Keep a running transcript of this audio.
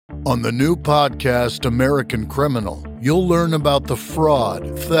On the new podcast, American Criminal, you'll learn about the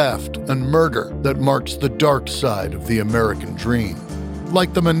fraud, theft, and murder that marks the dark side of the American dream.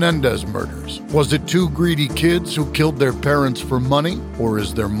 Like the Menendez murders, was it two greedy kids who killed their parents for money, or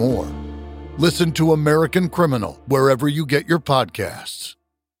is there more? Listen to American Criminal wherever you get your podcasts.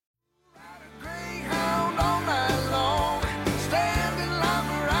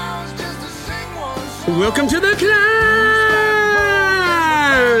 Welcome to the climb!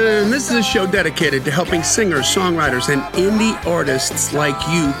 This is a show dedicated to helping singers, songwriters, and indie artists like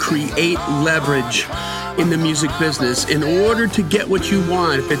you create leverage in the music business in order to get what you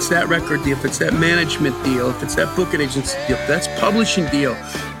want. If it's that record deal, if it's that management deal, if it's that booking agency deal, if that's publishing deal,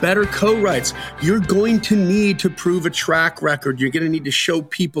 better co-writes, you're going to need to prove a track record. You're going to need to show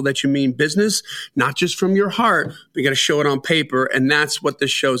people that you mean business, not just from your heart, but you got to show it on paper. And that's what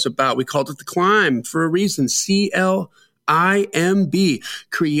this show's about. We called it The Climb for a reason. CLIMB,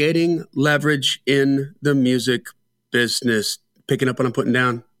 creating leverage in the music business. Picking up what I'm putting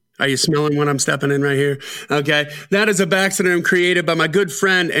down. Are you smelling what I'm stepping in right here? Okay. That is a backsonym created by my good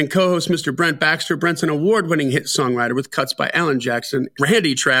friend and co-host, Mr. Brent Baxter. Brent's an award-winning hit songwriter with cuts by Alan Jackson,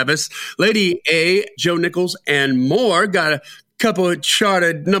 Randy Travis, Lady A, Joe Nichols, and more. Got a couple of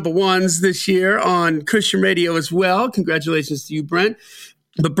charted number ones this year on Christian radio as well. Congratulations to you, Brent.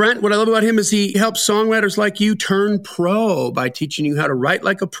 But Brent, what I love about him is he helps songwriters like you turn pro by teaching you how to write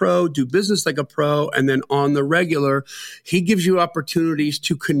like a pro, do business like a pro, and then on the regular, he gives you opportunities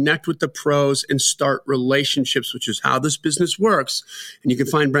to connect with the pros and start relationships, which is how this business works. And you can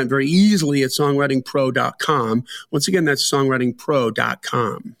find Brent very easily at songwritingpro.com. Once again, that's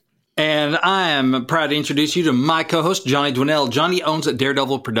songwritingpro.com. And I am proud to introduce you to my co-host, Johnny Dwinell. Johnny owns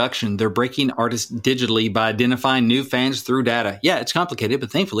Daredevil Production. They're breaking artists digitally by identifying new fans through data. Yeah, it's complicated, but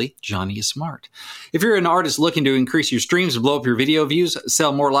thankfully, Johnny is smart. If you're an artist looking to increase your streams, blow up your video views,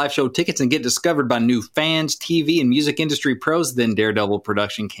 sell more live show tickets, and get discovered by new fans, TV, and music industry pros, then Daredevil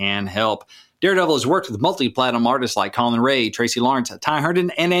Production can help. Daredevil has worked with multi-platinum artists like Colin Ray, Tracy Lawrence, Ty Herndon,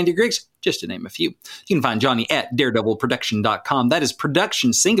 and Andy Griggs, just to name a few. You can find Johnny at daredevilproduction.com. That is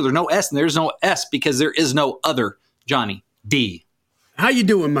production, singular, no S, and there's no S because there is no other Johnny D. How you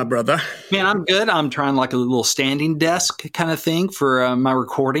doing, my brother? Man, I'm good. I'm trying like a little standing desk kind of thing for my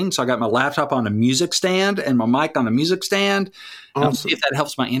recording. So I got my laptop on a music stand and my mic on a music stand. Awesome. I'll see if that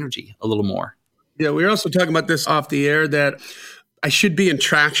helps my energy a little more. Yeah, we were also talking about this off the air that I should be in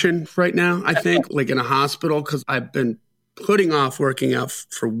traction right now, I think, like in a hospital, because I've been putting off working out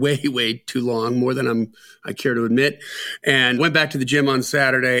for way, way too long, more than I care to admit, and went back to the gym on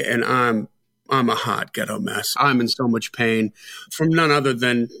Saturday, and I'm a hot ghetto mess. I'm in so much pain from none other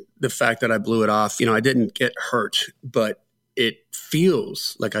than the fact that I blew it off. You know, I didn't get hurt, but it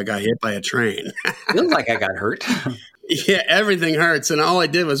feels like I got hit by a train. Feels like I got hurt. Yeah, everything hurts. And all I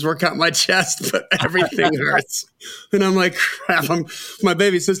did was work out my chest, but everything hurts. And I'm like, crap, my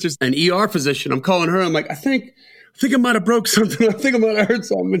baby sister's an ER physician. I'm calling her. I'm like, I think I might have broke something. I think I might have hurt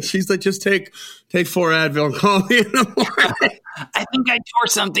something. And she's like, just take 4 Advil and call me in the morning. I think I tore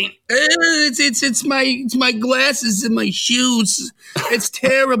something. It's my glasses and my shoes. It's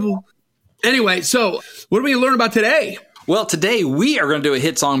terrible. Anyway, so what are we going to learn about today? Well, today we are going to do a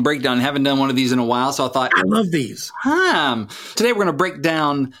hit song breakdown. Haven't done one of these in a while, so I thought, I love these. Today we're going to break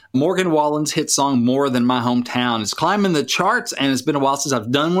down Morgan Wallen's hit song, More Than My Hometown. It's climbing the charts, and it's been a while since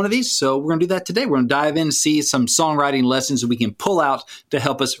I've done one of these, so we're going to do that today. We're going to dive in and see some songwriting lessons that we can pull out to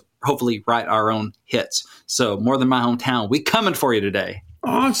help us hopefully write our own hits. So, More Than My Hometown, we coming for you today.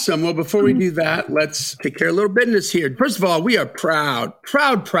 Awesome. Well, before we do that, let's take care of a little business here. First of all, we are proud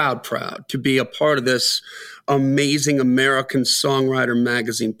to be a part of this amazing American Songwriter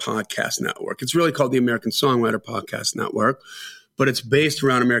Magazine podcast network. It's really called the American Songwriter Podcast Network, but it's based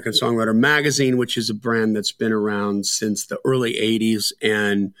around American Songwriter Magazine, which is a brand that's been around since the early 80s.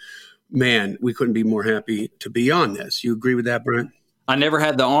 And man, we couldn't be more happy to be on this. You agree with that, Brent? I never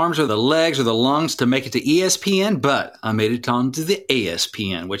had the arms or the legs or the lungs to make it to ESPN, but I made it on to the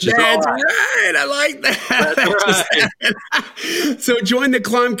ASPN, which is That's right. I like that. That's right. So join the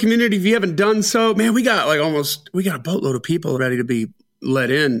Climb community if you haven't done so. Man, we got a boatload of people ready to be let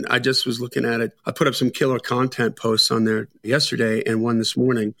in. I just was looking at it. I put up some killer content posts on there yesterday and one this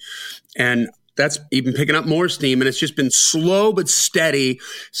morning. And that's even picking up more steam, and it's just been slow but steady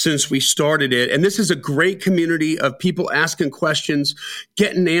since we started it. And this is a great community of people asking questions,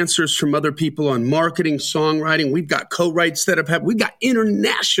 getting answers from other people on marketing, songwriting. We've got co-writes that have happened. We've got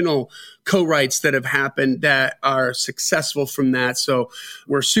international co-writes that have happened that are successful from that. So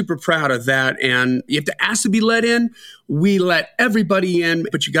we're super proud of that. And you have to ask to be let in. We let everybody in,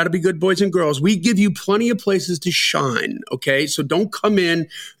 but you got to be good boys and girls. We give you plenty of places to shine. Okay. So don't come in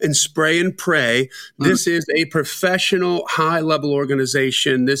and spray and pray. This is a professional, high level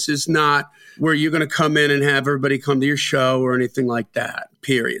organization. This is not where you're going to come in and have everybody come to your show or anything like that,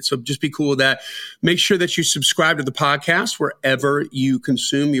 period. So just be cool with that. Make sure that you subscribe to the podcast wherever you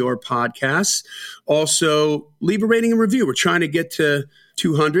consume your podcasts. Also, leave a rating and review. We're trying to get to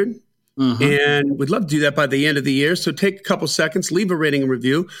 200. And we'd love to do that by the end of the year. So take a couple seconds, leave a rating and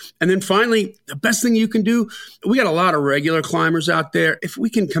review. And then finally, the best thing you can do, we got a lot of regular climbers out there. If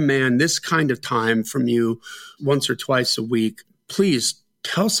we can command this kind of time from you once or twice a week, please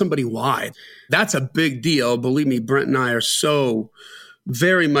tell somebody why. That's a big deal. Believe me, Brent and I are so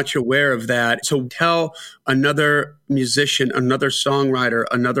very much aware of that. So tell another musician, another songwriter,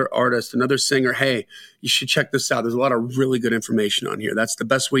 another artist, another singer, hey, you should check this out. There's a lot of really good information on here. That's the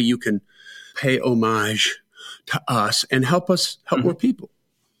best way you can pay homage to us and help us help more people.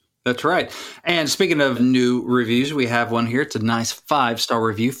 That's right. And speaking of new reviews, we have one here. It's a nice 5-star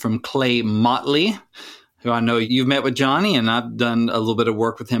review from Clay Motley, who I know you've met with Johnny, and I've done a little bit of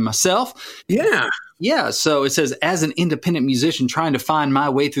work with him myself. Yeah. So it says, as an independent musician trying to find my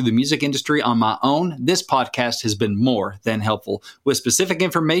way through the music industry on my own, this podcast has been more than helpful. With specific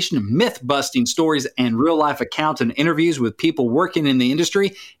information, myth-busting stories, and real-life accounts and interviews with people working in the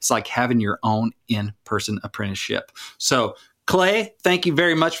industry, it's like having your own in-person apprenticeship. So, Clay, thank you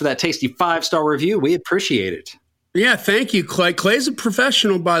very much for that tasty 5-star review. We appreciate it. Yeah, thank you, Clay. Clay's a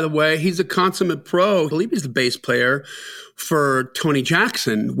professional, by the way. He's a consummate pro. I believe he's the bass player for Tony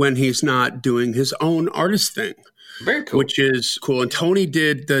Jackson when he's not doing his own artist thing. Very cool. Which is cool. And Tony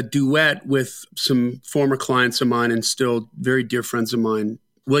did the duet with some former clients of mine and still very dear friends of mine,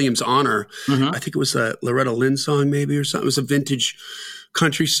 Williams Honor. I think it was a Loretta Lynn song maybe or something. It was a vintage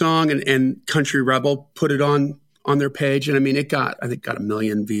country song, and Country Rebel put it on their page. And I mean, got 1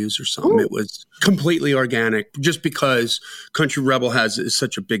 million views or something. Ooh. It was completely organic just because Country Rebel is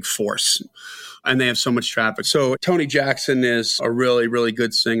such a big force and they have so much traffic. So Tony Jackson is a really, really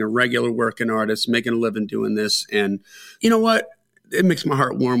good singer, regular working artist, making a living doing this. And you know what? It makes my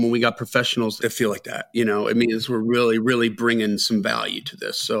heart warm when we got professionals that feel like that. You know, it means we're really, really bringing some value to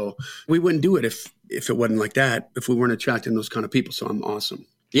this. So we wouldn't do it if it wasn't like that, if we weren't attracting those kind of people. So I'm awesome.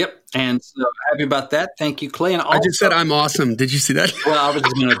 Yep. And so happy about that. Thank you, Clay. And also, I just said I'm awesome. Did you see that? Well, I was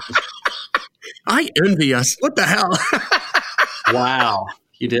just going to. I envy us. What the hell? Wow.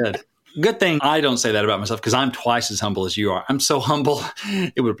 You did. Good thing I don't say that about myself because I'm twice as humble as you are. I'm so humble,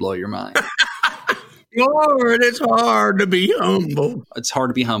 it would blow your mind. Lord, it's hard to be humble. It's hard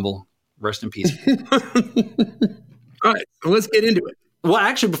to be humble. Rest in peace. All right. So let's get into it. Well,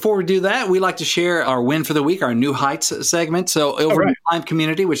 actually, before we do that, we like to share our win for the week, our New Heights segment. So over in the Climb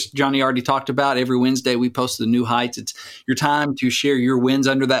community, which Johnny already talked about, every Wednesday we post the New Heights. It's your time to share your wins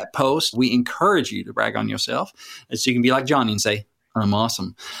under that post. We encourage you to brag on yourself so you can be like Johnny and say, I'm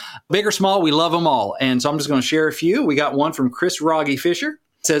awesome. Big or small, we love them all. And so I'm just going to share a few. We got one from Chris Rogge Fisher.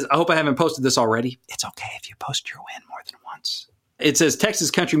 It says, I hope I haven't posted this already. It's okay if you post your win more than once. It says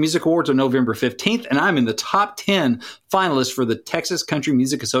Texas Country Music Awards on November 15th, and I'm in the top 10 finalists for the Texas Country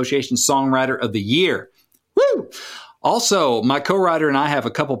Music Association Songwriter of the Year. Woo! Also, my co-writer and I have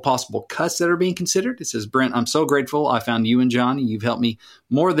a couple possible cuts that are being considered. It says, Brent, I'm so grateful I found you and Johnny. You've helped me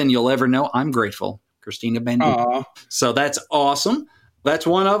more than you'll ever know. I'm grateful. Christina Bandit. So that's awesome. That's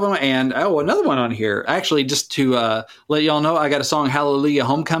one of them. And another one on here. Actually, just to let y'all know, I got a song, Hallelujah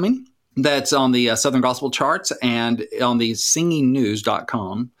Homecoming. That's on the Southern Gospel charts and on the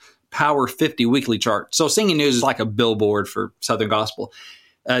singingnews.com Power 50 weekly chart. So Singing News is like a billboard for Southern Gospel.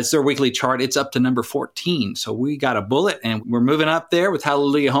 It's their weekly chart. It's up to number 14. So we got a bullet and we're moving up there with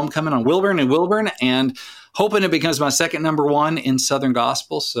Hallelujah Homecoming on Wilburn and hoping it becomes my second number one in Southern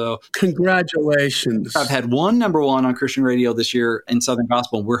Gospel. So congratulations. I've had one number one on Christian radio this year in Southern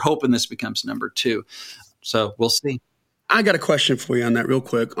Gospel. We're hoping this becomes number 2. So we'll see. I got a question for you on that real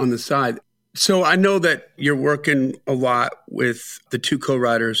quick on the side. So I know that you're working a lot with the 2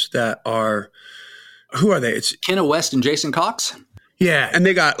 co-writers that are, who are they? It's Kenna West and Jason Cox. Yeah, and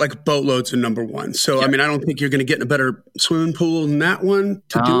they got like boatloads of number 1. So, yeah. I mean, I don't think you're going to get in a better swimming pool than that one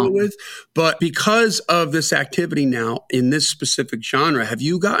to do it with. But because of this activity now in this specific genre, have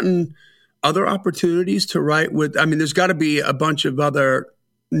you gotten other opportunities to write with? I mean, there's got to be a bunch of other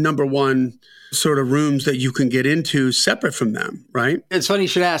number one sort of rooms that you can get into separate from them, right? It's funny you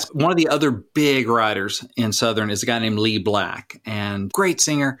should ask. One of the other big writers in Southern is a guy named Lee Black, and great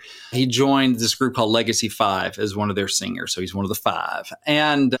singer. He joined this group called Legacy 5 as one of their singers. So he's one of the 5.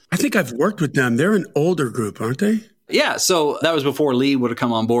 And I think I've worked with them. They're an older group, aren't they? yeah, so that was before Lee would have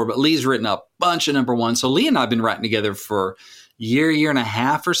come on board, but Lee's written a bunch of number one. So Lee and I have been writing together for year and a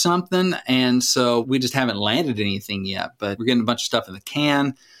half or something. And so we just haven't landed anything yet, but we're getting a bunch of stuff in the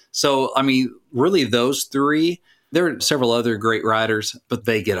can. So, I mean, really those 3, there are several other great writers, but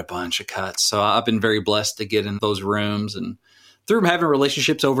they get a bunch of cuts. So I've been very blessed to get in those rooms, and through having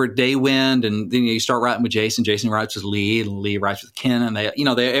relationships over at Daywind, and then you start writing with Jason. Jason writes with Lee, and Lee writes with Ken, and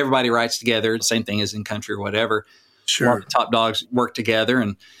everybody writes together. The same thing as in country or whatever. Sure. A lot of the top dogs work together.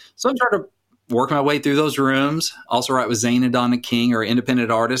 And so I'm trying to work my way through those rooms. Also write with Zane and Donna King, or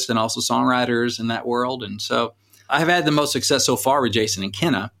independent artists and also songwriters in that world. And so I have had the most success so far with Jason and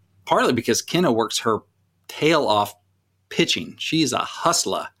Kenna, partly because Kenna works her tail off pitching. She's a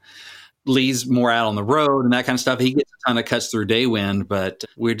hustler. Lee's more out on the road and that kind of stuff. He gets a ton of cuts through Daywind, but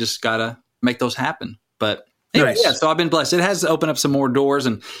we just got to make those happen. But anyway, nice. Yeah, so I've been blessed. It has opened up some more doors.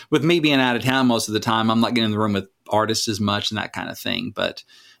 And with me being out of town most of the time, I'm not getting in the room with artists as much and that kind of thing, but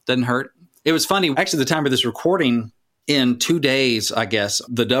it doesn't hurt. It was funny. Actually, the time of this recording, in 2 days, I guess,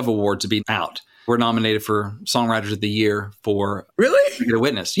 the Dove Awards will be out. We're nominated for Songwriters of the Year for Really? Get a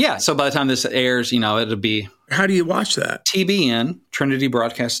Witness. Yeah. So by the time this airs, it'll be How do you watch that? TBN, Trinity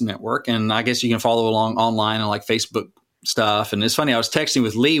Broadcasting Network. And I guess you can follow along online on like Facebook stuff. And it's funny, I was texting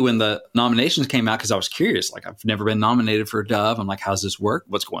with Lee when the nominations came out because I was curious. Like, I've never been nominated for a Dove. I'm like, how's this work?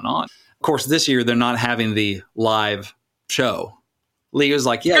 What's going on? Of course, this year they're not having the live show. Lee was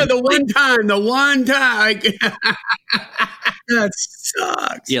like, yeah, the one time. That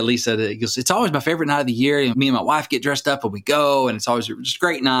sucks. Yeah, Lee said it. He goes, it's always my favorite night of the year. And me and my wife get dressed up and we go, and it's always just a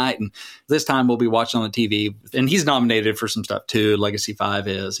great night. And this time we'll be watching on the TV. And he's nominated for some stuff too. Legacy 5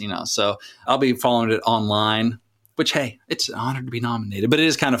 is, so I'll be following it online, which, hey, it's an honor to be nominated. But it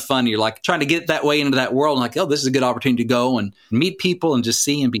is kind of fun. You're like trying to get that way into that world. And like, oh, this is a good opportunity to go and meet people and just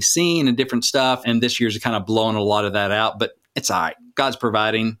see and be seen and different stuff. And this year's kind of blowing a lot of that out. But it's all right. God's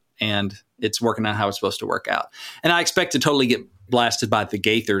providing, and it's working out how it's supposed to work out. And I expect to totally get blasted by the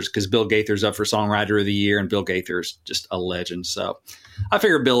Gaithers, because Bill Gaither's up for Songwriter of the Year, and Bill Gaither's just a legend. So I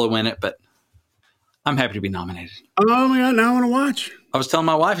figured Bill would win it, but I'm happy to be nominated. Oh my God, now I want to watch. I was telling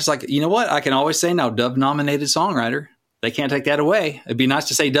my wife, it's like, you know what? I can always say now, Dove nominated songwriter. They can't take that away. It'd be nice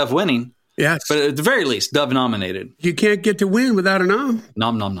to say Dove winning. Yes. But at the very least, Dove nominated. You can't get to win without a nom.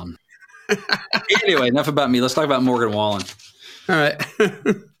 Nom, nom, nom. Anyway, enough about me. Let's talk about Morgan Wallen. All right.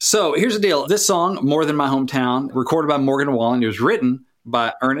 So here's the deal. This song, More Than My Hometown, recorded by Morgan Wallen. It was written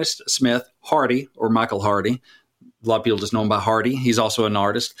by Ernest Smith Hardy, or Michael Hardy. A lot of people just know him by Hardy. He's also an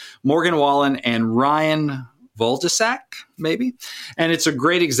artist. Morgan Wallen and Ryan Voltasak, maybe. And it's a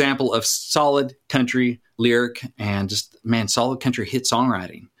great example of solid country lyric and just, man, solid country hit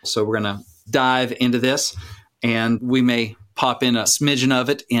songwriting. So we're going to dive into this, and we may pop in a smidgen of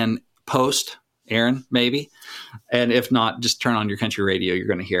it in post, Aaron, maybe. And if not, just turn on your country radio. You're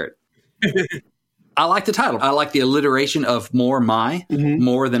going to hear it. I like the title. I like the alliteration of more than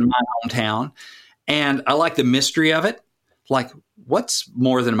my hometown. And I like the mystery of it. Like, what's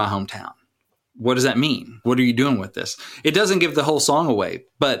more than my hometown? What does that mean? What are you doing with this? It doesn't give the whole song away,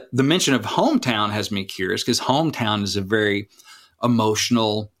 but the mention of hometown has me curious, because hometown is a very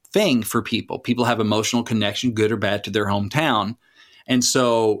emotional thing for people. People have emotional connection, good or bad, to their hometown. And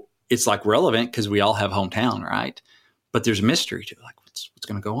so it's like relevant because we all have hometown, right? But there's a mystery to it. Like, what's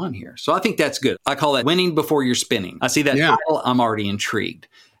going to go on here? So I think that's good. I call that winning before you're spinning. I see that title, I'm already intrigued.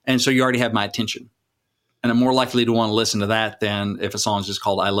 And so you already have my attention. And I'm more likely to want to listen to that than if a song's just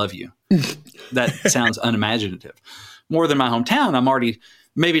called I Love You. That sounds unimaginative. More than my hometown, I'm already,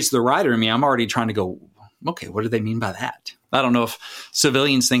 maybe it's the writer in me, I'm already trying to go, okay, what do they mean by that? I don't know if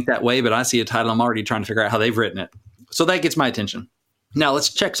civilians think that way, but I see a title, I'm already trying to figure out how they've written it. So that gets my attention. Now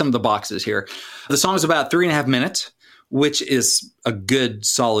let's check some of the boxes here. The song is about 3.5 minutes, which is a good,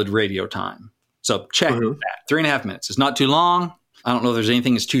 solid radio time. So check that. 3.5 minutes. It's not too long. I don't know if there's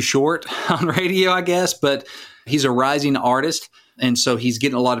anything that's too short on radio, I guess, but he's a rising artist. And so he's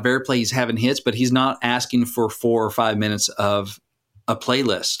getting a lot of airplay. He's having hits, but he's not asking for 4 or 5 minutes of a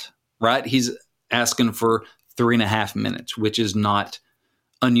playlist, right? He's asking for 3.5 minutes, which is not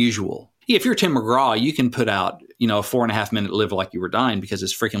unusual. If you're Tim McGraw, you can put out, a 4.5 minute Live Like You Were Dying, because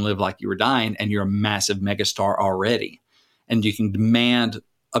it's freaking Live Like You Were Dying, and you're a massive megastar already. And you can demand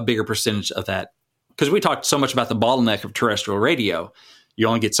a bigger percentage of that. Because we talked so much about the bottleneck of terrestrial radio. You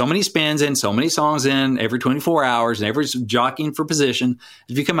only get so many spins in, so many songs in every 24 hours, and everybody's jockeying for position.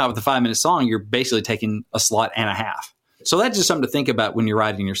 If you come out with a 5-minute song, you're basically taking a slot and a half. So that's just something to think about when you're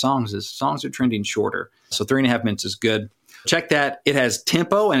writing your songs, is songs are trending shorter. So 3.5 minutes is good. Check that. It has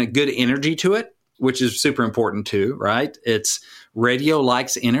tempo and a good energy to it, which is super important too, right? It's radio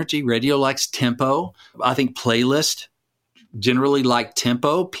likes energy. Radio likes tempo. I think playlist generally like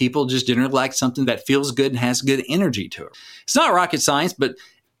tempo. People just generally like something that feels good and has good energy to it. It's not rocket science, but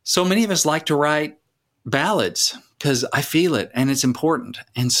so many of us like to write ballads because I feel it and it's important.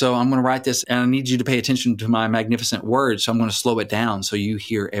 And so I'm going to write this and I need you to pay attention to my magnificent words. So I'm going to slow it down so you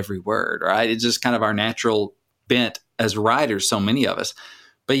hear every word, right? It's just kind of our natural bent as writers, so many of us.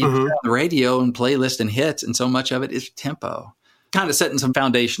 But you hear on the radio and playlist and hits, and so much of it is tempo. Kind of setting some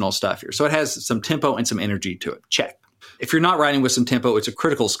foundational stuff here. So it has some tempo and some energy to it. Check. If you're not writing with some tempo, it's a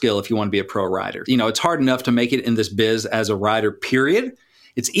critical skill if you want to be a pro writer. You know, it's hard enough to make it in this biz as a writer, period.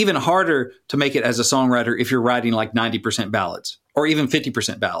 It's even harder to make it as a songwriter if you're writing like 90% ballads or even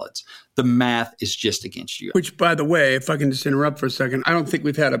 50% ballads. The math is just against you. Which, by the way, if I can just interrupt for a second, I don't think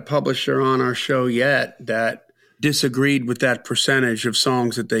we've had a publisher on our show yet that disagreed with that percentage of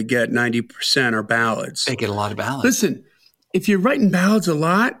songs that they get 90% are ballads. They get a lot of ballads. Listen, if you're writing ballads a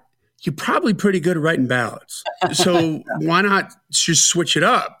lot, you're probably pretty good at writing ballads. So why not just switch it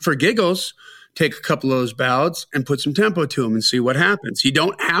up? For giggles, take a couple of those ballads and put some tempo to them and see what happens. You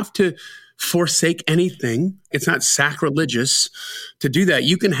don't have to forsake anything. It's not sacrilegious to do that.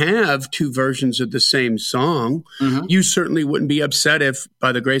 You can have 2 versions of the same song. You certainly wouldn't be upset if,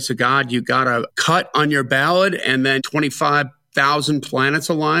 by the grace of God, you got a cut on your ballad and then 25,000 planets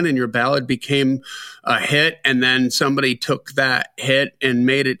aligned and your ballad became a hit, and then somebody took that hit and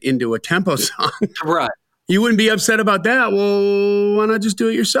made it into a tempo song. Right. You wouldn't be upset about that. Well, why not just do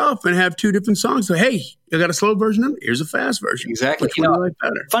it yourself and have 2 different songs? So, hey, you got a slow version of it? Here's a fast version. Exactly. Which one do you like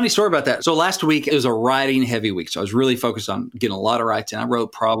better? Funny story about that. So last week, it was a writing heavy week. So I was really focused on getting a lot of writes in. I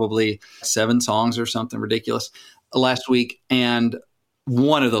wrote probably 7 songs or something ridiculous last week. And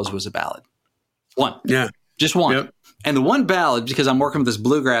one of those was a ballad. One. Yeah. Just one. Yep. And the one ballad, because I'm working with this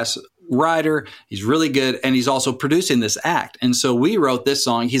bluegrass writer, he's really good, and he's also producing this act. And so we wrote this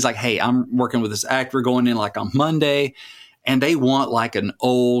song. He's like, hey, I'm working with this act. We're going in like on Monday, and they want like an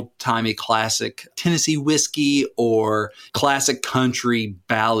old-timey classic Tennessee whiskey or classic country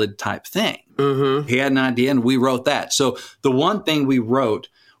ballad type thing. He had an idea, and we wrote that. So the one thing we wrote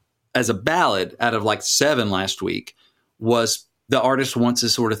as a ballad out of like 7 last week was the artist wants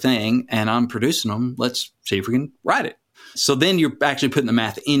this sort of thing, and I'm producing them. Let's see if we can write it. So then you're actually putting the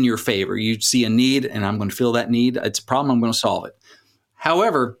math in your favor. You see a need, and I'm going to fill that need. It's a problem. I'm going to solve it.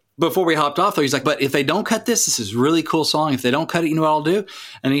 However, before we hopped off, though, he's like, but if they don't cut this is a really cool song. If they don't cut it, you know what I'll do?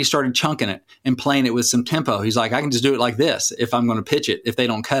 And then he started chunking it and playing it with some tempo. He's like, I can just do it like this if I'm going to pitch it, if they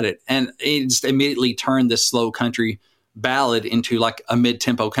don't cut it. And it just immediately turned this slow country ballad into like a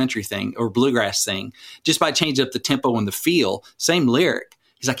mid-tempo country thing or bluegrass thing just by changing up the tempo and the feel. Same lyric.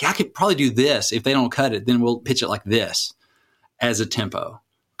 He's like, yeah, I could probably do this. If they don't cut it, then we'll pitch it like this as a tempo.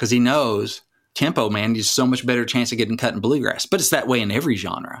 Because he knows tempo, man, is so much better chance of getting cut in bluegrass. But it's that way in every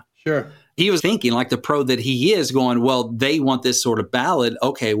genre. Sure. He was thinking like the pro that he is going, well, they want this sort of ballad.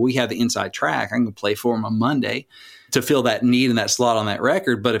 Okay, we have the inside track. I can play for them on Monday to fill that need and that slot on that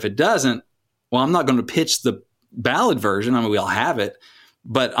record. But if it doesn't, well, I'm not going to pitch the ballad version. I mean, we all have it,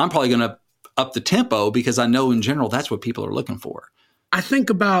 but I'm probably going to up the tempo because I know in general that's what people are looking for. I think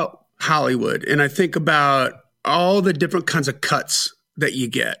about Hollywood and I think about all the different kinds of cuts that you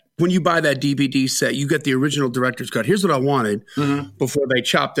get. When you buy that DVD set, you get the original director's cut. Here's what I wanted before they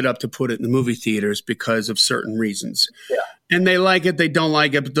chopped it up to put it in the movie theaters because of certain reasons. Yeah. And they like it, they don't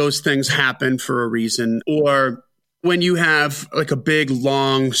like it, but those things happen for a reason. Or when you have like a big,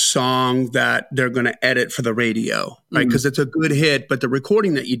 long song that they're going to edit for the radio, right? Because it's a good hit, but the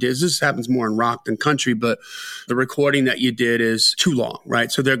recording that you did, this happens more in rock than country, but the recording that you did is too long,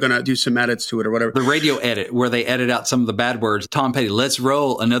 right? So they're going to do some edits to it or whatever. The radio edit, where they edit out some of the bad words. Tom Petty, let's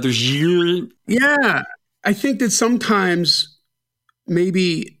roll another year. Yeah. I think that sometimes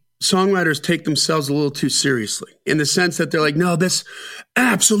maybe songwriters take themselves a little too seriously in the sense that they're like, no, this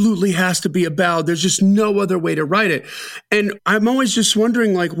absolutely has to be a ballad. There's just no other way to write it. And I'm always just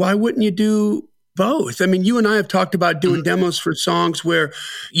wondering, like, why wouldn't you do both? I mean, you and I have talked about doing demos for songs where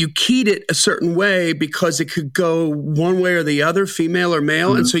you keyed it a certain way because it could go one way or the other, female or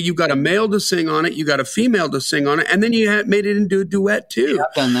male. And so you got a male to sing on it, you got a female to sing on it, and then you made it into a duet too. Yeah,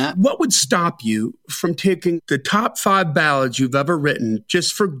 I've done that. What would stop you from taking the top 5 ballads you've ever written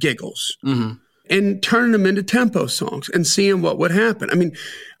just for giggles and turning them into tempo songs and seeing what would happen. I mean,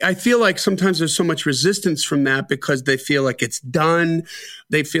 I feel like sometimes there's so much resistance from that because they feel like it's done.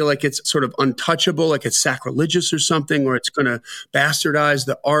 They feel like it's sort of untouchable, like it's sacrilegious or something, or it's going to bastardize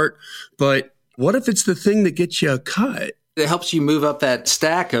the art. But what if it's the thing that gets you a cut? It helps you move up that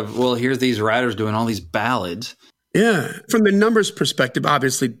stack of, well, here's these writers doing all these ballads. Yeah. From the numbers perspective,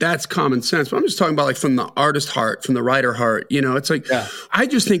 obviously that's common sense. But I'm just talking about like from the artist heart, from the writer heart, it's like, I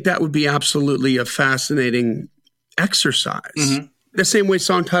just think that would be absolutely a fascinating exercise. Mm-hmm. The same way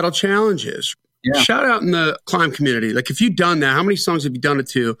song title challenges. Yeah. Shout out in the climb community. Like if you've done that, how many songs have you done it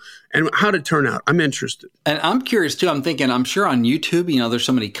to and how did it turn out? I'm interested. And I'm curious too. I'm thinking, I'm sure on YouTube, there's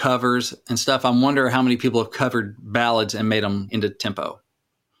so many covers and stuff. I wonder how many people have covered ballads and made them into tempo.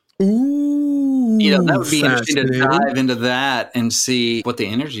 Ooh, that would be interesting to dive into that and see what the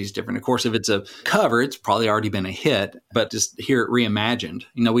energy is different. Of course, if it's a cover, it's probably already been a hit, but just hear it reimagined.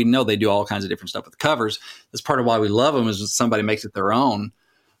 We know they do all kinds of different stuff with covers. That's part of why we love them is when somebody makes it their own.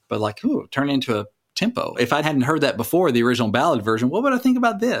 But like, turn it into a tempo. If I hadn't heard that before, the original ballad version, what would I think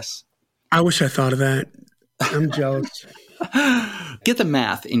about this? I wish I thought of that. I'm jealous. Get the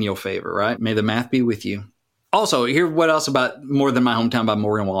math in your favor, right? May the math be with you. Also, hear what else about More Than My Hometown by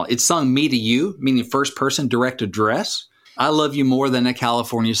Morgan Wallen. It's sung me to you, meaning first person direct address. I love you more than a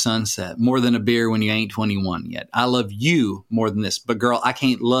California sunset, more than a beer when you ain't 21 yet. I love you more than this. But girl, I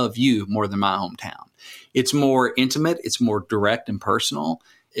can't love you more than my hometown. It's more intimate. It's more direct and personal.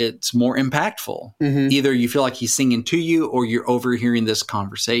 It's more impactful. Mm-hmm. Either you feel like he's singing to you or you're overhearing this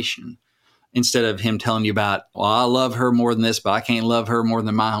conversation instead of him telling you about, well, I love her more than this, but I can't love her more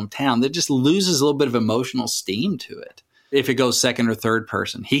than my hometown. That just loses a little bit of emotional steam to it. If it goes second or third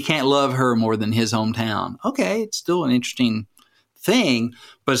person, he can't love her more than his hometown. Okay, it's still an interesting thing,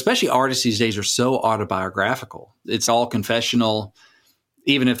 but especially artists these days are so autobiographical. It's all confessional,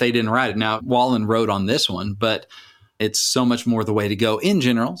 even if they didn't write it. Now, Wallen wrote on this one, but it's so much more the way to go in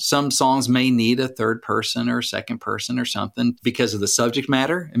general. Some songs may need a third person or second person or something because of the subject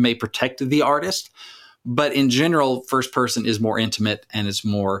matter. It may protect the artist. But in general, first person is more intimate and it's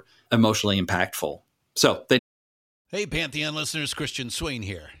more emotionally impactful. Hey, Pantheon listeners, Christian Swain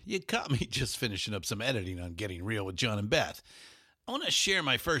here. You caught me just finishing up some editing on Getting Real with John and Beth. I want to share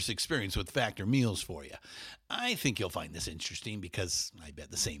my first experience with Factor Meals for you. I think you'll find this interesting because I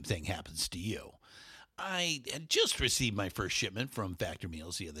bet the same thing happens to you. I had just received my first shipment from Factor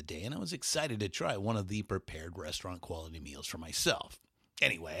Meals the other day, and I was excited to try one of the prepared restaurant quality meals for myself.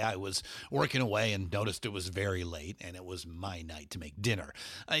 Anyway, I was working away and noticed it was very late, and it was my night to make dinner.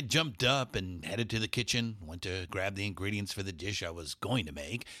 I jumped up and headed to the kitchen, went to grab the ingredients for the dish I was going to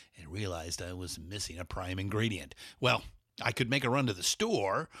make, and realized I was missing a prime ingredient. Well, I could make a run to the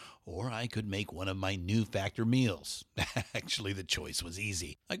store, or I could make one of my new Factor meals. Actually, the choice was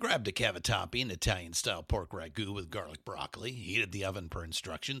easy. I grabbed a cavatappi, an Italian-style pork ragu with garlic broccoli, heated the oven per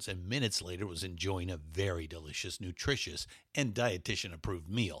instructions, and minutes later was enjoying a very delicious, nutritious, and dietitian-approved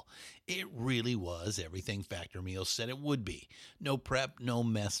meal. It really was everything Factor Meals said it would be. No prep, no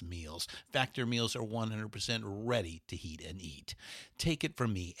mess meals. Factor Meals are 100% ready to heat and eat. Take it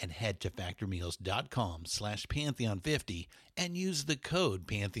from me and head to factormeals.com/Pantheon50 and use the code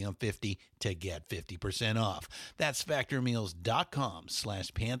Pantheon50 to get 50% off. That's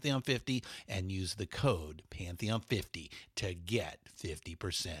factormeals.com/Pantheon50 and use the code Pantheon50 to get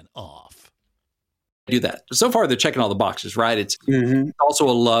 50% off. Do that. So far, they're checking all the boxes, right? It's also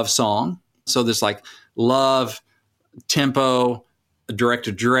a love song. So there's like love, tempo, direct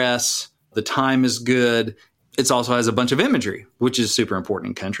address, the time is good. It also has a bunch of imagery, which is super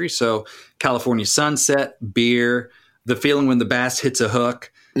important in country. So California sunset, beer, the feeling when the bass hits a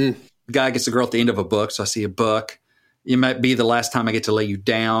hook. The guy gets the girl at the end of a book. So I see a book. It might be the last time I get to lay you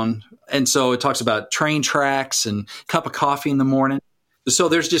down. And so it talks about train tracks and cup of coffee in the morning. So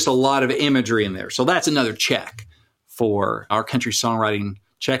there's just a lot of imagery in there. So that's another check for our country songwriting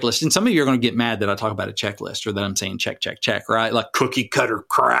checklist. And some of you are going to get mad that I talk about a checklist or that I'm saying check, check, check, right? Like cookie cutter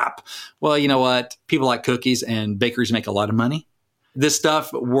crap. Well, you know what? People like cookies and bakeries make a lot of money. This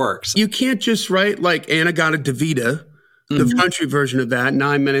stuff works. You can't just write like Anagata Davida, the country version of that,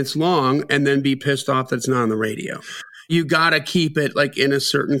 9 minutes long, and then be pissed off that it's not on the radio. You got to keep it like in a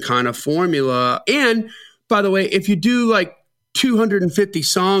certain kind of formula. And by the way, if you do like 250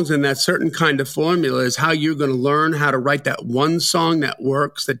 songs in that certain kind of formula is how you're going to learn how to write that one song that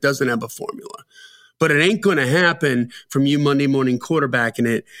works that doesn't have a formula. But it ain't going to happen from you Monday morning quarterbacking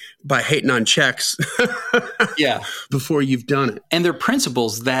it by hating on checks before you've done it. And they're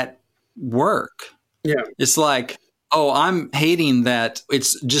principles that work. Yeah. It's like, oh, I'm hating that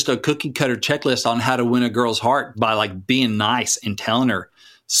it's just a cookie cutter checklist on how to win a girl's heart by like being nice and telling her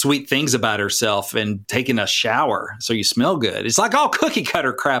sweet things about herself and taking a shower so you smell good. It's like all cookie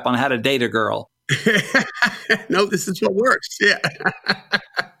cutter crap on how to date a girl. No, this is what works. Yeah.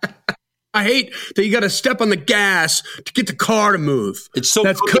 I hate that you got to step on the gas to get the car to move. That's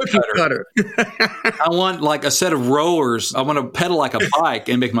cookie cutter. I want like a set of rollers. I want to pedal like a bike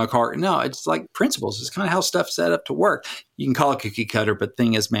and make my car. No, it's like principles. It's kind of how stuff's set up to work. You can call it cookie cutter, but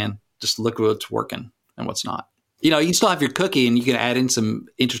thing is, man, just look at what's working and what's not. You know, you can still have your cookie and you can add in some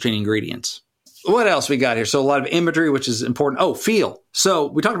interesting ingredients. What else we got here? So a lot of imagery, which is important. Oh, feel. So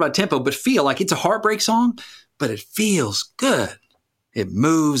we talked about tempo, but feel like it's a heartbreak song, but it feels good. It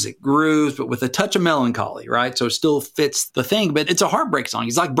moves, it grooves, but with a touch of melancholy, right? So it still fits the thing, but it's a heartbreak song.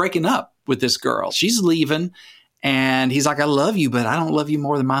 He's like breaking up with this girl. She's leaving, and he's like, I love you, but I don't love you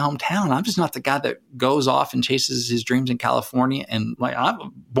more than my hometown. I'm just not the guy that goes off and chases his dreams in California. And like, I'm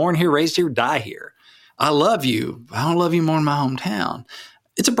born here, raised here, die here. I love you, but I don't love you more than my hometown.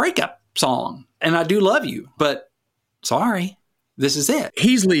 It's a breakup song, and I do love you, but sorry, this is it.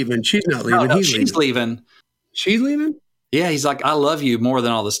 He's leaving. She's not leaving. No, she's leaving. She's leaving? Yeah, he's like, I love you more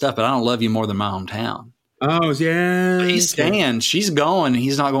than all this stuff, but I don't love you more than my hometown. Oh, yeah. But he's staying. She's going, and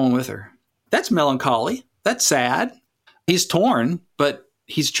he's not going with her. That's melancholy. That's sad. He's torn, but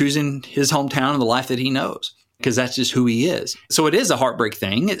he's choosing his hometown and the life that he knows because that's just who he is. So it is a heartbreak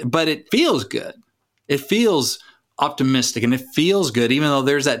thing, but it feels good. It feels optimistic, and it feels good, even though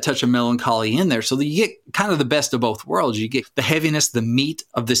there's that touch of melancholy in there. So that you get kind of the best of both worlds. You get the heaviness, the meat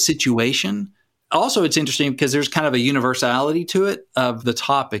of the situation. Also, it's interesting because there's kind of a universality to it of the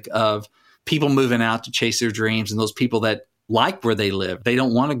topic of people moving out to chase their dreams and those people that like where they live. They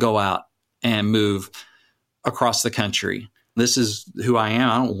don't want to go out and move across the country. This is who I am.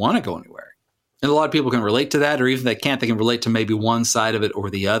 I don't want to go anywhere. And a lot of people can relate to that, or even if they can't, they can relate to maybe one side of it or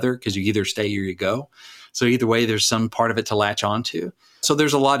the other because you either stay or you go. So either way, there's some part of it to latch onto. So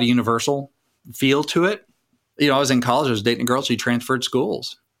there's a lot of universal feel to it. You know, I was in college. I was dating a girl. She transferred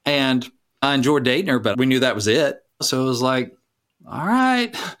schools. And I enjoyed dating her, but we knew that was it. So it was like, all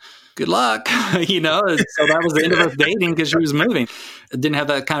right, good luck. You know, so that was the end of us dating because she was moving. I didn't have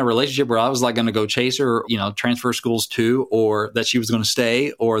that kind of relationship where I was like going to go chase her, you know, transfer schools too, or that she was going to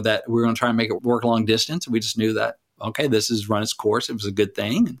stay, or that we were going to try and make it work long distance. We just knew that, okay, this has run its course. It was a good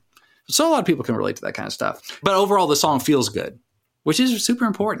thing. So a lot of people can relate to that kind of stuff. But overall, the song feels good, which is super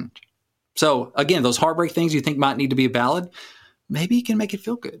important. So again, those heartbreak things you think might need to be a ballad, maybe you can make it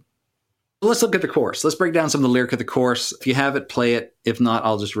feel good. Let's look at the chorus. Let's break down some of the lyric of the chorus. If you have it, play it. If not,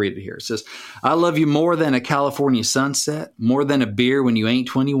 I'll just read it here. It says, I love you more than a California sunset, more than a beer when you ain't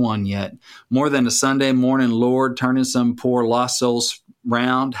 21 yet, more than a Sunday morning Lord turning some poor lost souls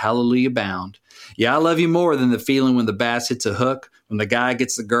round, hallelujah bound. Yeah, I love you more than the feeling when the bass hits a hook, when the guy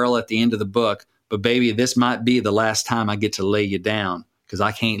gets the girl at the end of the book. But baby, this might be the last time I get to lay you down because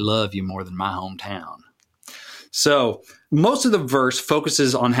I can't love you more than my hometown. So most of the verse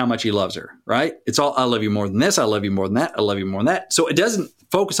focuses on how much he loves her, right? It's all, I love you more than this. I love you more than that. I love you more than that. So it doesn't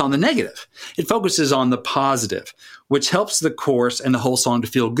focus on the negative. It focuses on the positive, which helps the chorus and the whole song to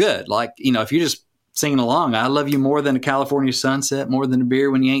feel good. Like, you know, if you're just singing along, I love you more than a California sunset, more than a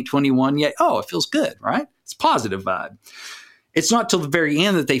beer when you ain't 21 yet. Oh, it feels good, right? It's a positive vibe. It's not till the very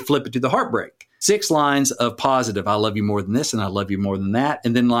end that they flip it to the heartbreak. 6 lines of positive. I love you more than this and I love you more than that.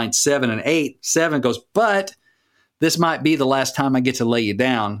 And then lines 7 and 8, 7 goes, but this might be the last time I get to lay you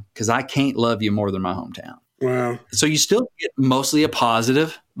down because I can't love you more than my hometown. Wow. So you still get mostly a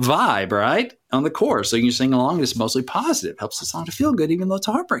positive vibe, right? On the chorus. So you can sing along, it's mostly positive. Helps the song to feel good, even though it's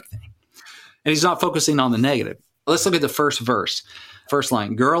a heartbreak thing. And he's not focusing on the negative. Let's look at the first verse. First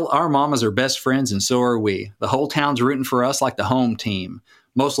line, girl, our mamas are best friends and so are we. The whole town's rooting for us like the home team.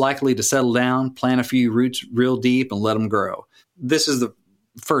 Most likely to settle down, plant a few roots real deep and let them grow. This is the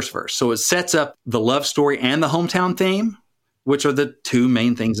first verse. So it sets up the love story and the hometown theme, which are the two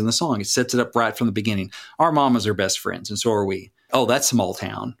main things in the song. It sets it up right from the beginning. Our mamas are best friends, and so are we. Oh, that's small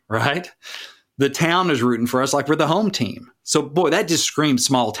town, right? The town is rooting for us like we're the home team. So, boy, that just screams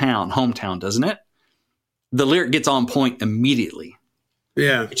small town, hometown, doesn't it? The lyric gets on point immediately.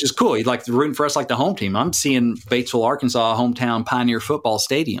 Yeah. Which is cool. You'd like to rooting for us like the home team. I'm seeing Batesville, Arkansas, hometown Pioneer Football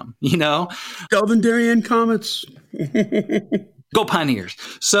Stadium, you know? Delvin Darien Comets. Go Pioneers.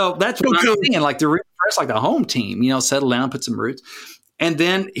 So that's what I'm saying. Like the rooting for us like the home team, you know, settle down, put some roots. And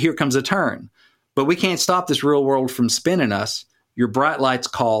then here comes a turn. But we can't stop this real world from spinning us. Your bright lights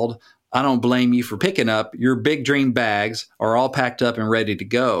called. I don't blame you for picking up. Your big dream bags are all packed up and ready to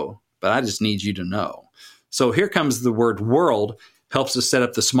go. But I just need you to know. So here comes the word world. Helps us set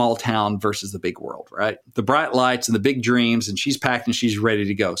up the small town versus the big world, right? The bright lights and the big dreams, and she's packed and she's ready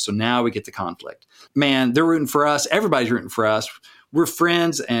to go. So now we get the conflict. Man, they're rooting for us. Everybody's rooting for us. we're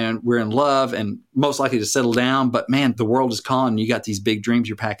friends and we're in love and most likely to settle down. But man, the world is calling. You got these big dreams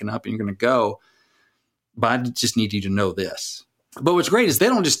you're packing up and you're going to go. But I just need you to know this. But what's great is they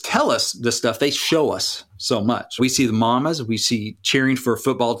don't just tell us this stuff. They show us so much. We see the mamas. We see cheering for a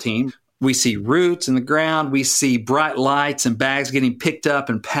football team. We see roots in the ground. We see bright lights and bags getting picked up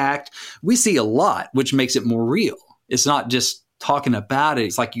and packed. We see a lot, which makes it more real. It's not just talking about it.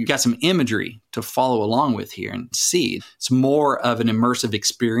 It's like you got some imagery to follow along with here and see. It's more of an immersive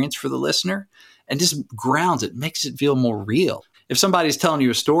experience for the listener and just grounds it, makes it feel more real. If somebody's telling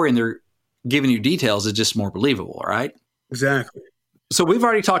you a story and they're giving you details, it's just more believable, right? Exactly. So we've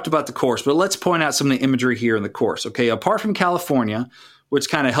already talked about the course, but let's point out some of the imagery here in the course. Okay, apart from California, which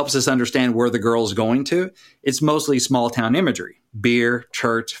kind of helps us understand where the girl is going to, it's mostly small town imagery, beer,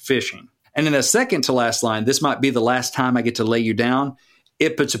 church, fishing. And in the second to last line, this might be the last time I get to lay you down.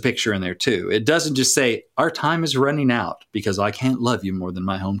 It puts a picture in there too. It doesn't just say, our time is running out because I can't love you more than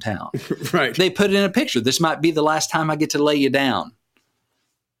my hometown. Right. They put it in a picture. This might be the last time I get to lay you down,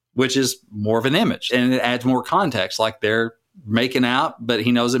 which is more of an image. And it adds more context, like they're making out, but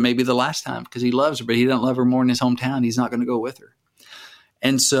he knows it may be the last time because he loves her, but he doesn't love her more in his hometown. He's not going to go with her.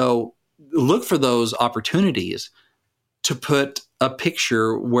 And so look for those opportunities to put a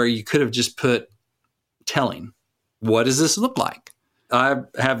picture where you could have just put telling. What does this look like? I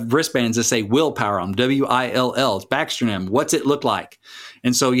have wristbands that say willpower on W-I-L-L. It's Baxternym. What's it look like?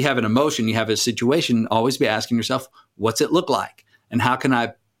 And so you have an emotion, you have a situation, always be asking yourself, what's it look like? And how can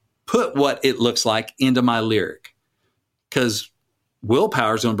I put what it looks like into my lyric? Because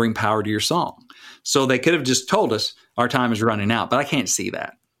willpower is going to bring power to your song. So they could have just told us our time is running out, but I can't see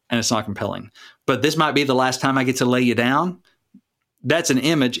that. And it's not compelling. But this might be the last time I get to lay you down. That's an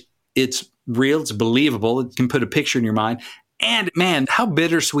image. It's real. It's believable. It can put a picture in your mind. And man, how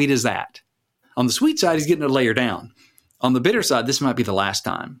bittersweet is that? On the sweet side, he's getting to lay her down. On the bitter side, this might be the last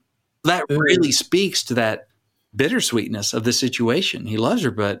time. That really speaks to that bittersweetness of the situation. He loves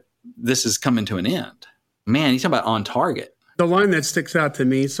her, but this is coming to an end. Man, he's talking about on target. The line that sticks out to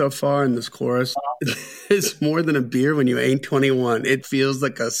me so far in this chorus is more than a beer when you ain't 21. It feels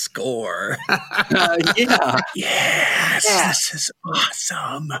like a score. Yeah. Yes, this is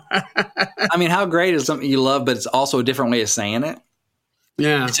awesome. I mean, how great is something you love, but it's also a different way of saying it?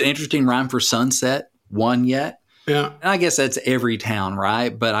 Yeah. It's an interesting rhyme for sunset, one yet. Yeah. And I guess that's every town, right?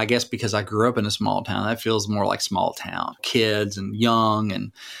 But I guess because I grew up in a small town, that feels more like small town. Kids and young.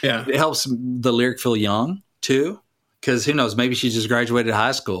 And it helps the lyric feel young, too. Because who knows, maybe she just graduated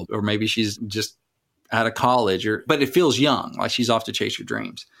high school or maybe she's just out of college. But it feels young, like she's off to chase her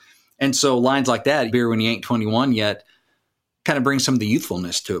dreams. And so lines like that, beer when you ain't 21 yet, kind of brings some of the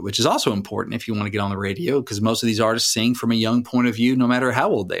youthfulness to it, which is also important if you want to get on the radio because most of these artists sing from a young point of view, no matter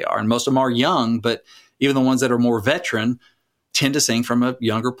how old they are. And most of them are young, but even the ones that are more veteran tend to sing from a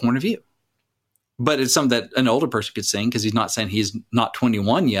younger point of view. But it's something that an older person could sing because he's not saying he's not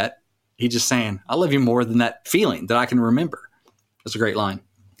 21 yet. He's just saying, I love you more than that feeling that I can remember. That's a great line.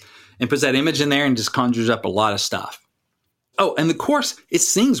 And puts that image in there and just conjures up a lot of stuff. Oh, and the chorus, it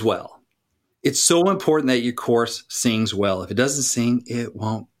sings well. It's so important that your chorus sings well. If it doesn't sing, it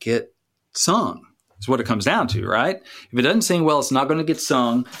won't get sung. That's what it comes down to, right? If it doesn't sing well, it's not going to get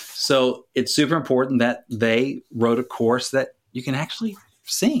sung. So it's super important that they wrote a chorus that you can actually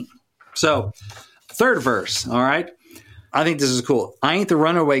sing. So third verse, all right? I think this is cool. I ain't the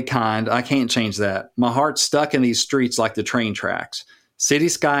runaway kind. I can't change that. My heart's stuck in these streets like the train tracks. City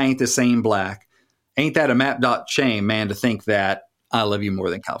sky ain't the same black. Ain't that a map dot shame, man, to think that I love you more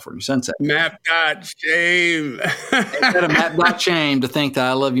than California sunset. Map dot shame. Ain't that a map dot shame to think that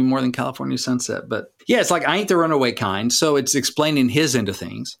I love you more than California sunset. But yeah, it's like I ain't the runaway kind. So it's explaining his end of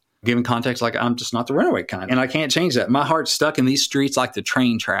things. Giving context like I'm just not the runaway kind. And I can't change that. My heart's stuck in these streets like the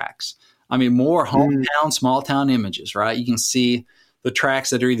train tracks. I mean, more hometown, small town images, right? You can see the tracks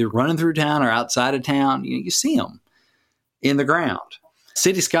that are either running through town or outside of town. You see them in the ground.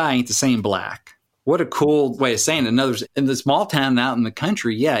 City sky ain't the same black. What a cool way of saying it. In the small town out in the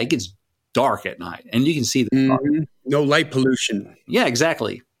country, yeah, it gets dark at night and you can see the no light pollution. Yeah,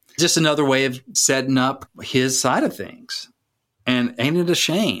 exactly. Just another way of setting up his side of things. And ain't it a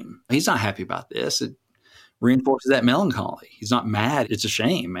shame? He's not happy about this. It reinforces that melancholy. He's not mad. It's a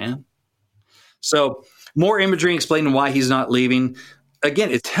shame, man. So more imagery explaining why he's not leaving.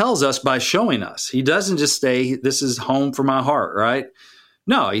 Again, it tells us by showing us. He doesn't just say, this is home for my heart, right?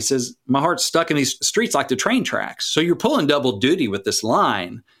 No, he says, my heart's stuck in these streets like the train tracks. So you're pulling double duty with this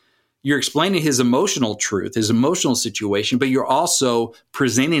line. You're explaining his emotional truth, his emotional situation, but you're also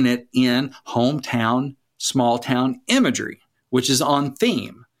presenting it in hometown, small town imagery, which is on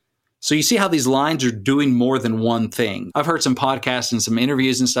theme. So you see how these lines are doing more than one thing. I've heard some podcasts and some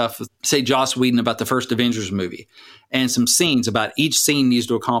interviews and stuff with, say, Joss Whedon about the first Avengers movie, and some scenes about each scene needs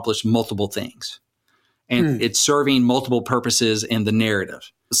to accomplish multiple things. And it's serving multiple purposes in the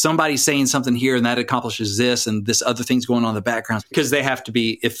narrative. Somebody's saying something here and that accomplishes this, and this other thing's going on in the background because they have to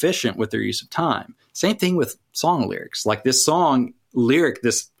be efficient with their use of time. Same thing with song lyrics. Like this song lyric,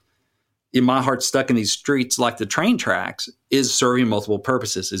 this "In My Heart Stuck in These Streets," like the train tracks, is serving multiple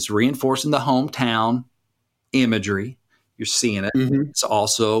purposes. It's reinforcing the hometown imagery. You're seeing it. It's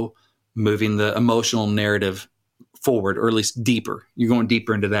also moving the emotional narrative forward, or at least deeper. You're going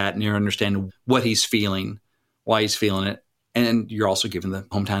deeper into that, and you're understanding what he's feeling, why he's feeling it, and you're also giving the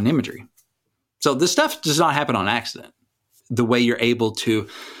hometown imagery. So this stuff does not happen on accident. The way you're able to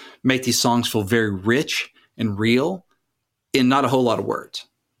make these songs feel very rich and real in not a whole lot of words.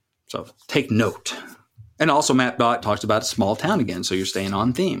 So take note. And also Matt Dot talks about a small town again, so you're staying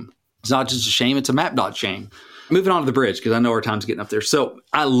on theme. It's not just a shame, it's a Matt Dot shame. Moving on to the bridge, because I know our time's getting up there. So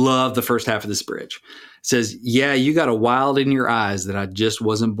I love the first half of this bridge. It says, "Yeah, you got a wild in your eyes that I just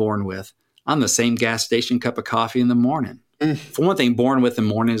wasn't born with. I'm the same gas station cup of coffee in the morning." For one thing, "born with" in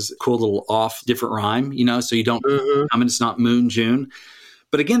the morning is a cool little off, different rhyme, so you don't, I mean, it's not Moon June.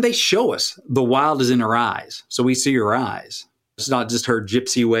 But again, they show us the wild is in her eyes. So we see her eyes. It's not just her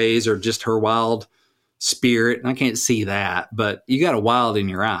gypsy ways or just her wild spirit. And I can't see that, but you got a wild in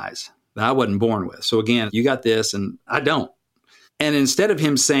your eyes that I wasn't born with. So again, you got this and I don't. And instead of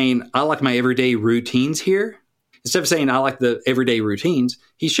him saying, "I like my everyday routines here," instead of saying, "I like the everyday routines,"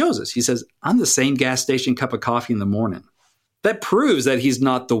 he shows us. He says, "I'm the same gas station cup of coffee in the morning." That proves that he's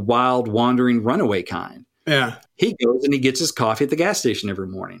not the wild, wandering, runaway kind. Yeah. He goes and he gets his coffee at the gas station every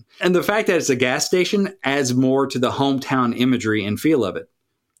morning. And the fact that it's a gas station adds more to the hometown imagery and feel of it.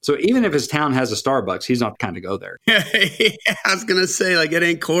 So even if his town has a Starbucks, he's not the kind to go there. Yeah, I was going to say, like, it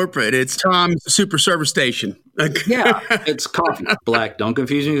ain't corporate. It's Tom's Super Service Station. Yeah, it's coffee. Black. Don't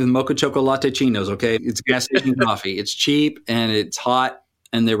confuse me with Mocha Choco Latte Chinos, okay? It's gas station coffee. It's cheap and it's hot,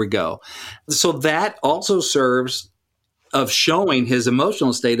 and there we go. So that also serves of showing his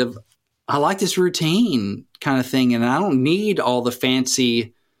emotional state of, I like this routine kind of thing, and I don't need all the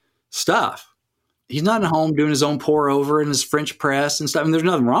fancy stuff. He's not at home doing his own pour over and his French press and stuff. I mean, there's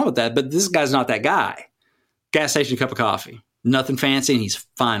nothing wrong with that, but this guy's not that guy. Gas station cup of coffee, nothing fancy, and he's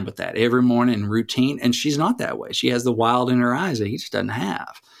fine with that every morning routine. And she's not that way. She has the wild in her eyes that he just doesn't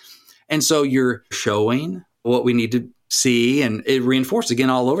have. And so you're showing what we need to see, and it reinforces again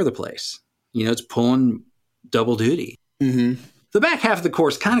all over the place. It's pulling double duty. The back half of the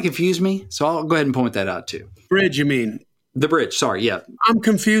chorus kind of confused me, so I'll go ahead and point that out too. Bridge, you mean? The bridge, sorry, yeah. I'm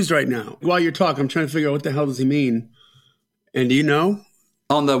confused right now. While you're talking, I'm trying to figure out what the hell does he mean. And do you know?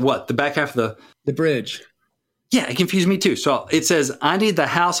 On the what? The back half of the bridge. Yeah, it confused me too. So it says, "I need the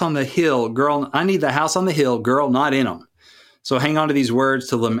house on the hill, girl. I need the house on the hill, girl, not in them." So hang on to these words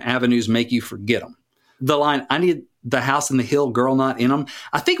till them avenues make you forget them. The line, "I need the house on the hill, girl, not in them."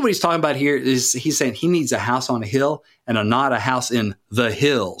 I think what he's talking about here is he's saying he needs a house on a hill and not a house in the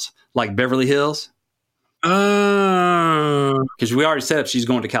hills, like Beverly Hills. Because we already set up she's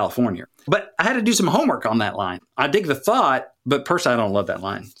going to California. But I had to do some homework on that line. I dig the thought, but personally, I don't love that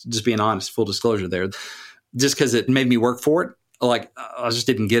line. Just being honest, full disclosure there. Just because it made me work for it. Like, I just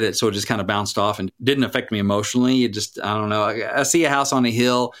didn't get it. So it just kind of bounced off and didn't affect me emotionally. It just, I don't know. I see a house on a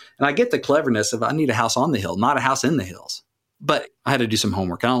hill, and I get the cleverness of I need a house on the hill, not a house in the hills. But I had to do some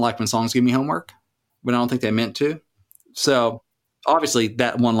homework. I don't like when songs give me homework, but I don't think they meant to. So obviously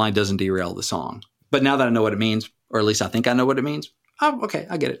that one line doesn't derail the song. But now that I know what it means, or at least I think I know what it means, oh, okay,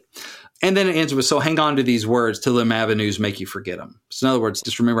 I get it. And then it ends with, "So hang on to these words till them avenues make you forget them." So in other words,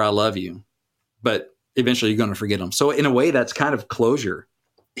 just remember I love you, but eventually you're going to forget them. So in a way, that's kind of closure.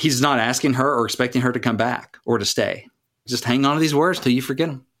 He's not asking her or expecting her to come back or to stay. Just hang on to these words till you forget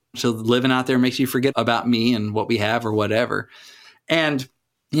them. So living out there makes you forget about me and what we have or whatever. And,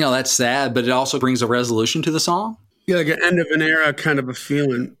 that's sad, but it also brings a resolution to the song. Yeah, like an end of an era kind of a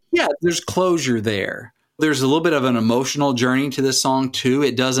feeling. Yeah, there's closure there. There's a little bit of an emotional journey to this song, too.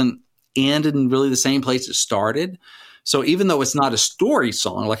 It doesn't end in really the same place it started. So even though it's not a story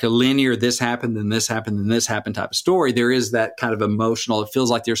song, like a linear this happened, then this happened, then this happened type of story, there is that kind of emotional, it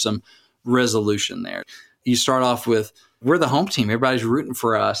feels like there's some resolution there. You start off with, we're the home team. Everybody's rooting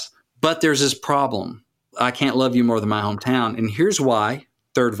for us. But there's this problem. I can't love you more than my hometown. And here's why.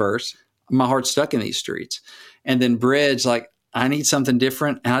 Third verse, my heart's stuck in these streets. And then bridge, like, I need something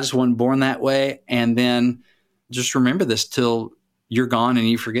different. And I just wasn't born that way. And then just remember this till you're gone and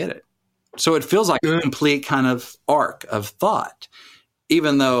you forget it. So it feels like a complete kind of arc of thought,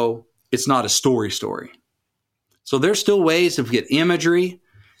 even though it's not a story. So there's still ways to get imagery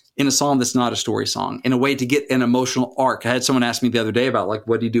in a song that's not a story song, in a way to get an emotional arc. I had someone ask me the other day about, like,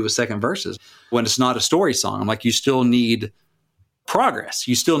 what do you do with second verses when it's not a story song? I'm like, you still need progress.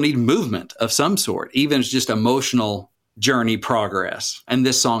 You still need movement of some sort, even if it's just emotional journey progress. And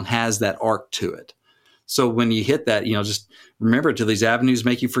this song has that arc to it. So when you hit that, just remember, till these avenues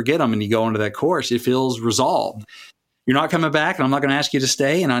make you forget them and you go into that chorus, it feels resolved. You're not coming back, and I'm not going to ask you to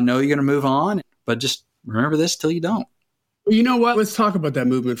stay, and I know you're going to move on, but just remember this till you don't. You know what? Let's talk about that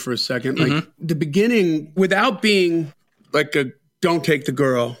movement for a second. Like the beginning, without being like a Don't Take the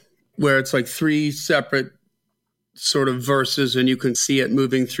Girl, where it's like three separate sort of verses and you can see it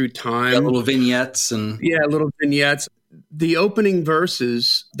moving through time. Yeah, little vignettes. Yeah, little vignettes. The opening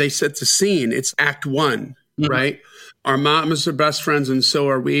verses, they set the scene. It's act one, right? Our mamas are best friends and so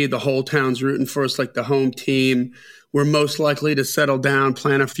are we. The whole town's rooting for us like the home team. We're most likely to settle down,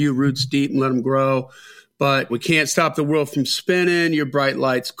 plant a few roots deep and let them grow. But we can't stop the world from spinning. Your bright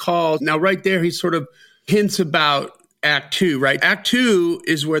lights call. Now, right there, he sort of hints about act two, right? Act two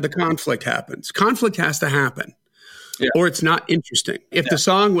is where the conflict happens. Conflict has to happen. Yeah. Or it's not interesting. If the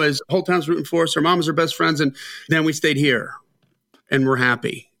song was whole town's rooting for us, our mamas are best friends, and then we stayed here and we're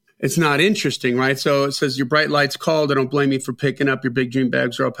happy, it's not interesting, right? So it says, your bright lights called. I don't blame you for picking up. Your big dream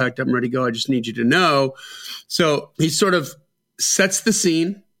bags are all packed up and ready to go. I just need you to know. So he sort of sets the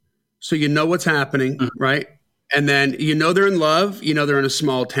scene so you know what's happening, right? And then they're in love. They're in a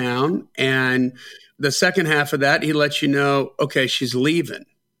small town. And the second half of that, he lets you know, okay, she's leaving.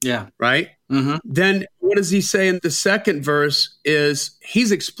 Yeah. Right? Then what does he say in the second verse is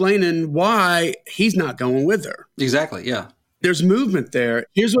he's explaining why he's not going with her. Exactly, yeah. There's movement there.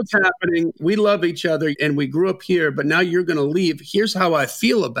 Here's what's happening. We love each other and we grew up here, but now you're going to leave. Here's how I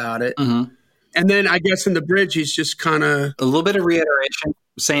feel about it. And then I guess in the bridge, he's just kind of a little bit of reiteration,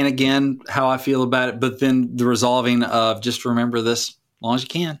 saying again how I feel about it, but then the resolving of just remember this as long as you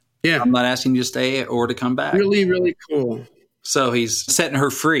can. Yeah. I'm not asking you to stay or to come back. Really, really cool. So he's setting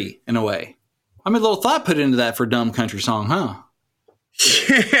her free in a way. I mean, a little thought put into that for a dumb country song, huh?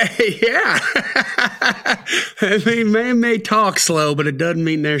 Yeah. I mean, man may talk slow, but it doesn't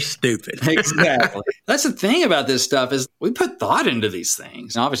mean they're stupid. Exactly. That's the thing about this stuff is we put thought into these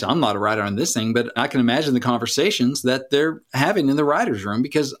things. Now, obviously, I'm not a writer on this thing, but I can imagine the conversations that they're having in the writer's room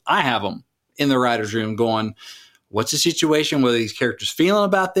because I have them in the writer's room going, what's the situation? What are these characters feeling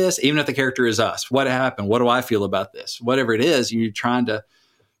about this? Even if the character is us, what happened? What do I feel about this? Whatever it is, you're trying to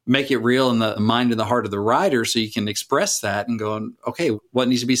make it real in the mind and the heart of the writer so you can express that and go, okay, what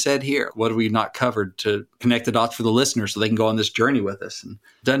needs to be said here? What have we not covered to connect the dots for the listener so they can go on this journey with us? And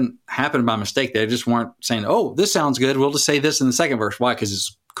it doesn't happen by mistake. They just weren't saying, oh, this sounds good. We'll just say this in the second verse. Why? Because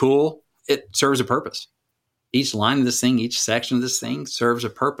it's cool. It serves a purpose. Each line of this thing, each section of this thing serves a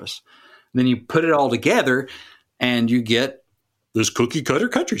purpose. And then you put it all together and you get this cookie cutter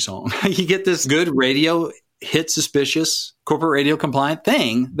country song. You get this good radio hit suspicious corporate radio compliant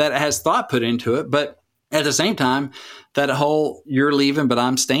thing that has thought put into it. But at the same time, that whole you're leaving, but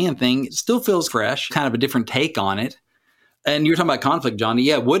I'm staying thing still feels fresh, kind of a different take on it. And you're talking about conflict, Johnny.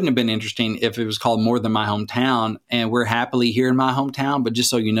 Yeah, it wouldn't have been interesting if it was called More Than My Hometown and we're happily here in my hometown. But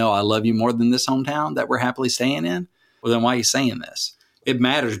just so you know, I love you more than this hometown that we're happily staying in. Well, then why are you saying this? It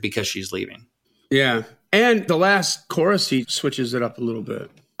matters because she's leaving. Yeah. And the last chorus, he switches it up a little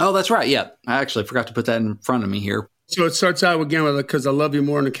bit. Oh, that's right. Yeah. I actually forgot to put that in front of me here. So it starts out again with, because I love you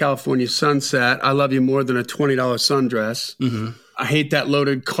more than a California sunset. I love you more than a $20 sundress. I hate that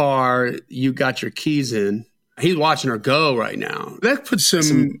loaded car you got your keys in. He's watching her go right now. That puts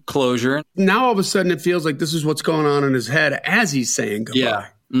some closure. Now all of a sudden it feels like this is what's going on in his head as he's saying goodbye.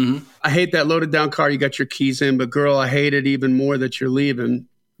 Yeah. I hate that loaded down car you got your keys in, but girl, I hate it even more that you're leaving.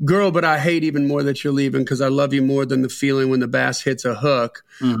 Girl, but I hate even more that you're leaving because I love you more than the feeling when the bass hits a hook.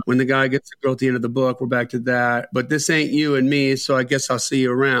 When the guy gets the girl at the end of the book, we're back to that. But this ain't you and me, so I guess I'll see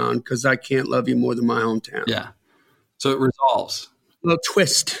you around because I can't love you more than my hometown. Yeah. So it resolves. A little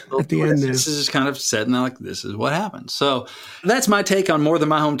twist at the end there. This is just kind of setting like this is what happened. So that's my take on More Than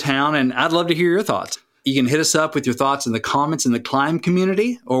My Hometown, and I'd love to hear your thoughts. You can hit us up with your thoughts in the comments in the Climb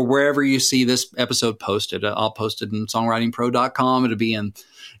community or wherever you see this episode posted. I'll post it in songwritingpro.com. It'll be in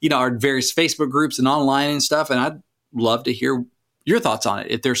our various Facebook groups and online and stuff. And I'd love to hear your thoughts on it.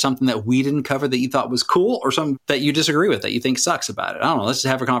 If there's something that we didn't cover that you thought was cool or something that you disagree with, that you think sucks about it. I don't know. Let's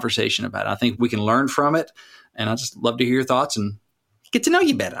just have a conversation about it. I think we can learn from it. And I just love to hear your thoughts and get to know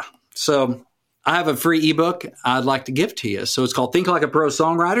you better. So I have a free ebook I'd like to give to you. So it's called Think Like a Pro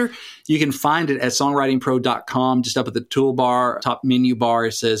Songwriter. You can find it at songwritingpro.com. Just up at the toolbar, top menu bar,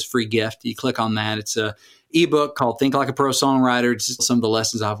 it says free gift. You click on that. It's a ebook called Think Like a Pro Songwriter. It's just some of the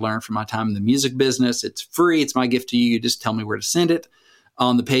lessons I've learned from my time in the music business. It's free. It's my gift to you. You just tell me where to send it.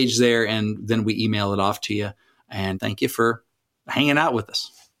 on the page there, and then we email it off to you. And thank you for hanging out with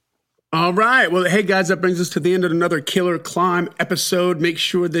us. All right. Well, hey, guys, that brings us to the end of another Killer Climb episode. Make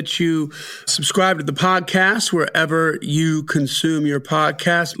sure that you subscribe to the podcast wherever you consume your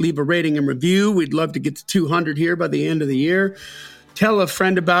podcast. Leave a rating and review. We'd love to get to 200 here by the end of the year. Tell a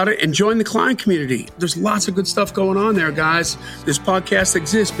friend about it and join the climb community. There's lots of good stuff going on there, guys. This podcast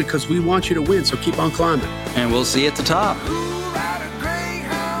exists because we want you to win, so keep on climbing. And we'll see you at the top.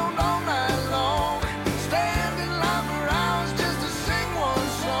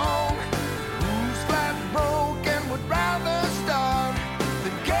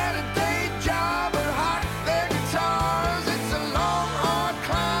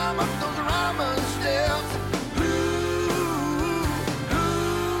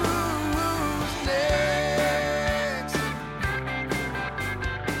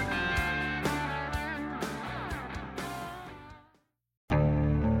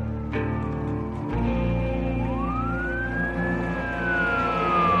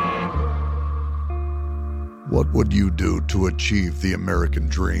 What would you do to achieve the American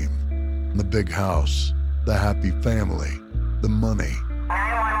dream? The big house, the happy family, the money.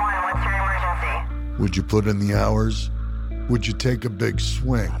 911, what's your emergency? Would you put in the hours? Would you take a big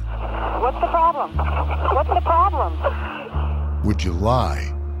swing? What's the problem? What's the problem? Would you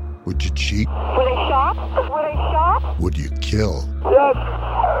lie? Would you cheat? Were they shot? Were they shot? Would you kill? Yes.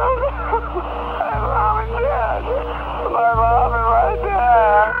 My mom and dad. My mom is right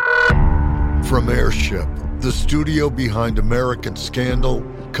there. From Airship, the studio behind American Scandal,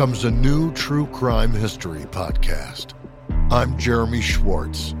 comes a new true crime history podcast. I'm Jeremy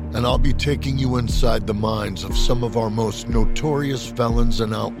Schwartz, and I'll be taking you inside the minds of some of our most notorious felons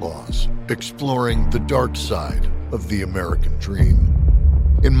and outlaws, exploring the dark side of the American dream.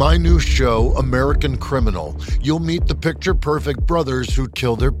 In my new show, American Criminal, you'll meet the picture-perfect brothers who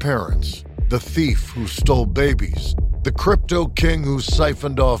killed their parents, the thief who stole babies, the crypto king who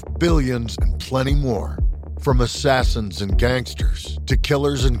siphoned off billions, and plenty more. From assassins and gangsters to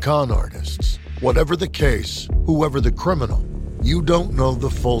killers and con artists. Whatever the case, whoever the criminal, you don't know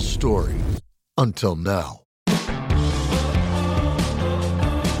the full story. Until now.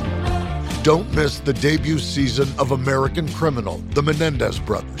 Don't miss the debut season of American Criminal, The Menendez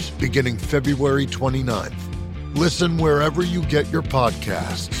Brothers, beginning February 29th. Listen wherever you get your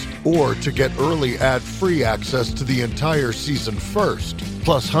podcasts, or to get early ad-free access to the entire season first,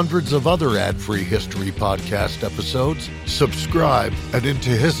 plus hundreds of other ad-free history podcast episodes, subscribe at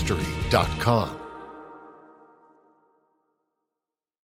intohistory.com.